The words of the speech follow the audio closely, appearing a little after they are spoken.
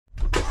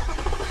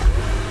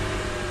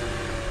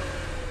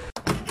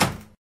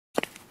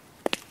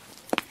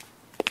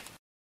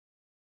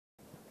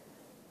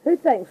Who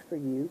thinks for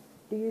you?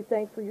 Do you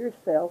think for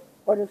yourself,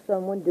 or does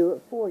someone do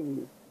it for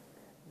you?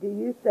 Do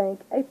you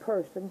think a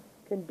person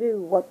can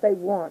do what they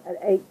want at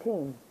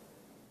 18?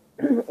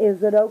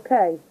 Is it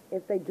okay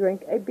if they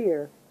drink a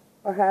beer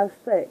or have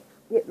sex,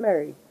 get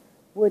married,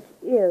 which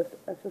is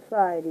a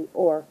society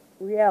or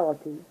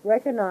reality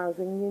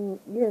recognizing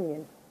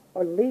union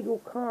or legal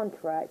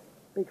contract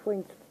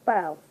between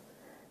spouse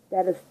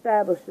that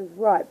establishes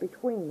right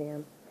between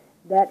them,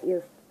 that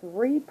is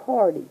three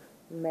parties,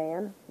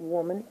 man,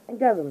 woman, and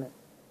government.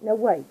 Now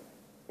wait,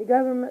 the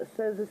government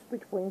says it's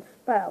between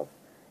spouse,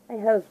 a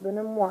husband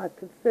and wife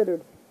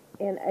considered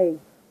in a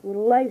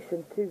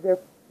relation to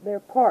their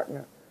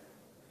partner.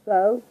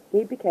 So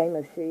he became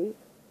a she.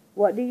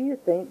 What do you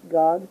think?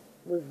 God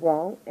was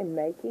wrong in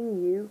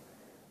making you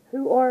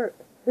who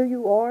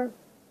you are?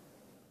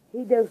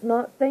 He does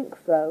not think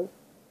so,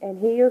 and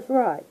he is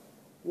right.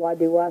 Why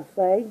do I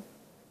say?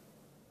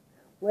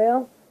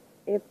 Well,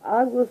 if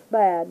I was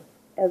bad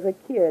as a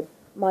kid,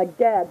 my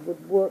dad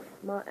would whoop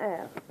my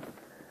ass.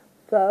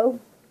 So,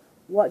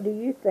 what do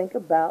you think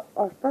about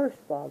our first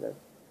father?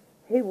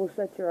 He will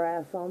set your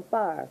ass on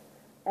fire.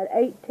 At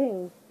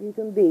 18, you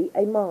can be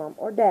a mom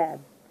or dad.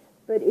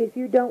 But if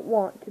you don't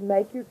want to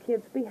make your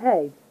kids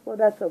behave, well,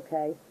 that's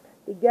okay.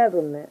 The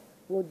government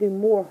will do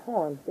more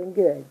harm than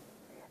good.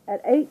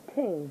 At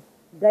 18,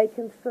 they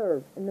can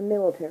serve in the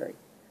military.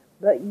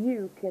 But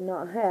you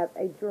cannot have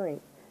a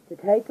drink to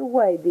take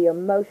away the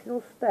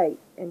emotional state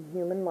in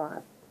human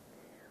life.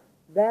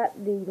 That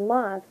the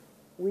life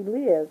we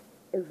live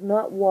is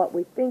not what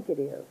we think it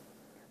is.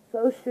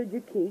 So should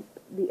you keep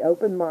the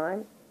open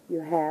mind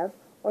you have,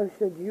 or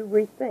should you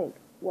rethink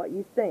what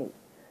you think?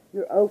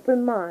 Your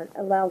open mind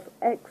allows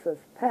access,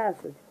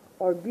 passage,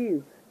 or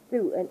view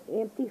through an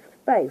empty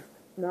space,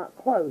 not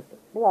closed,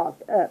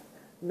 blocked up,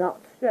 not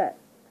shut,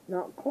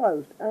 not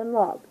closed,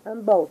 unlocked,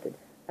 unbolted,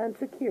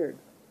 unsecured.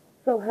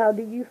 So how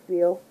do you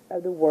feel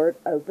of the word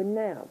open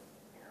now?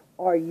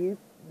 Are you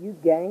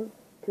game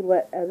to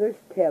let others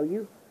tell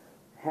you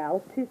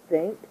how to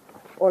think,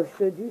 or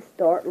should you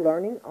start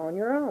learning on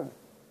your own?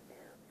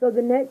 So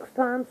the next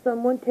time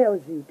someone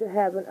tells you to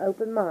have an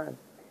open mind,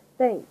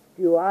 think,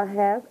 do I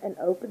have an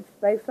open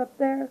space up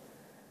there?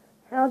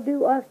 How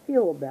do I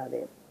feel about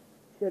it?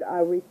 Should I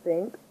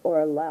rethink or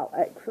allow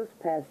access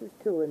passage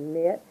to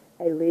admit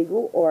a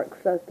legal or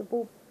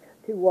acceptable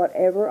to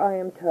whatever I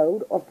am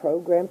told or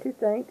programmed to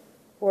think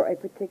for a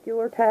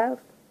particular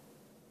task?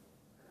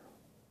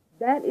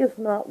 That is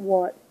not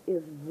what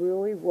is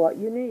really what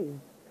you need.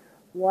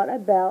 What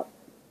about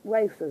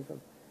racism?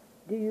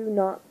 Do you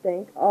not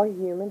think all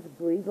humans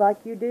bleed like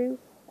you do,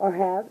 or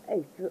have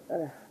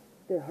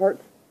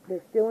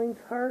their feelings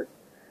hurt?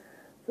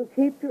 So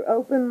keep your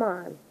open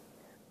mind.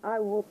 I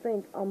will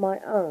think on my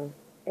own,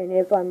 and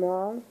if I'm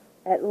wrong,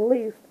 at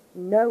least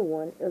no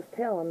one is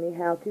telling me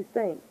how to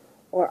think,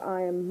 or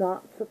I am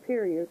not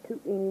superior to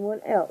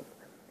anyone else.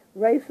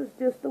 Race is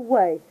just the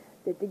way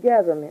that the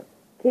government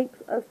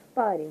keeps us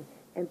fighting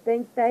and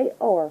think they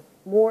are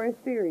more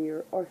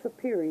inferior or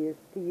superior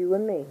to you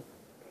and me,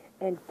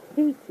 and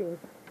teaching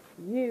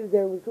you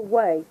there was a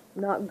way,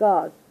 not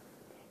God.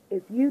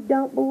 If you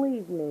don't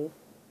believe me,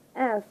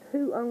 ask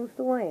who owns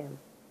the land.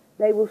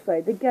 They will say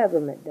the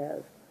government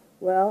does.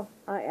 Well,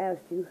 I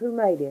asked you, who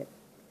made it?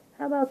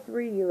 How about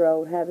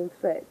 3-year-old having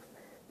sex?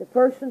 The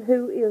person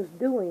who is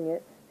doing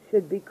it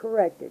should be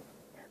corrected.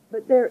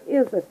 But there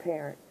is a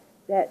parent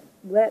that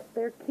let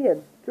their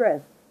kids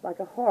dress like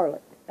a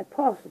harlot, a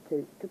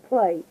prostitute, to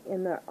play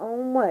in their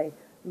own way,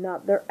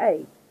 not their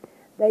age.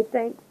 They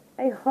think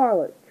a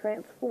harlot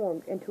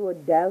transformed into a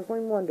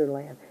dazzling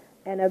wonderland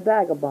and a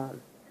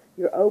vagabond.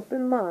 Your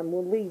open mind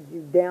will lead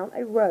you down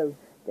a road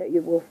that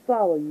will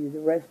follow you the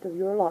rest of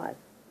your life.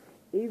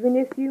 Even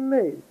if you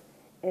move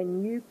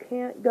and you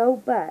can't go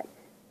back,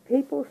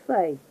 people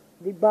say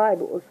the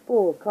Bible is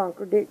full of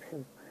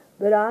contradictions,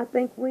 but I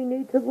think we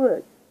need to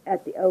look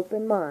at the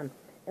open mind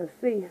and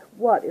see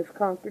what is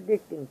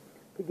contradicting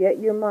to get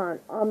your mind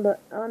on the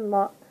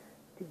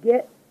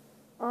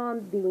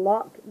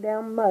locked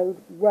down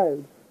mode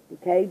road. The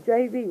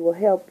KJV will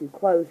help you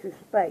close your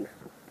space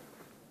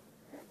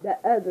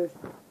that others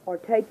are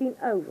taking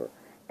over,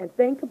 and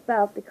think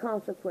about the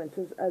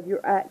consequences of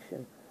your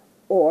action.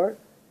 Or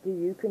do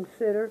you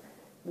consider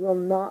will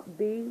not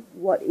be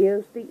what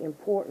is the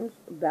importance,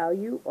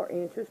 value, or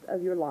interest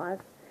of your life?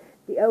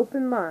 The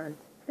open mind,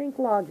 think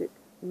logic,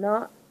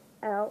 not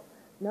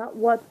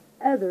what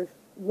others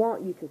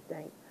want you to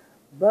think,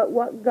 but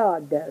what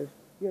God does,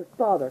 your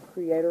Father,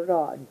 Creator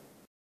God.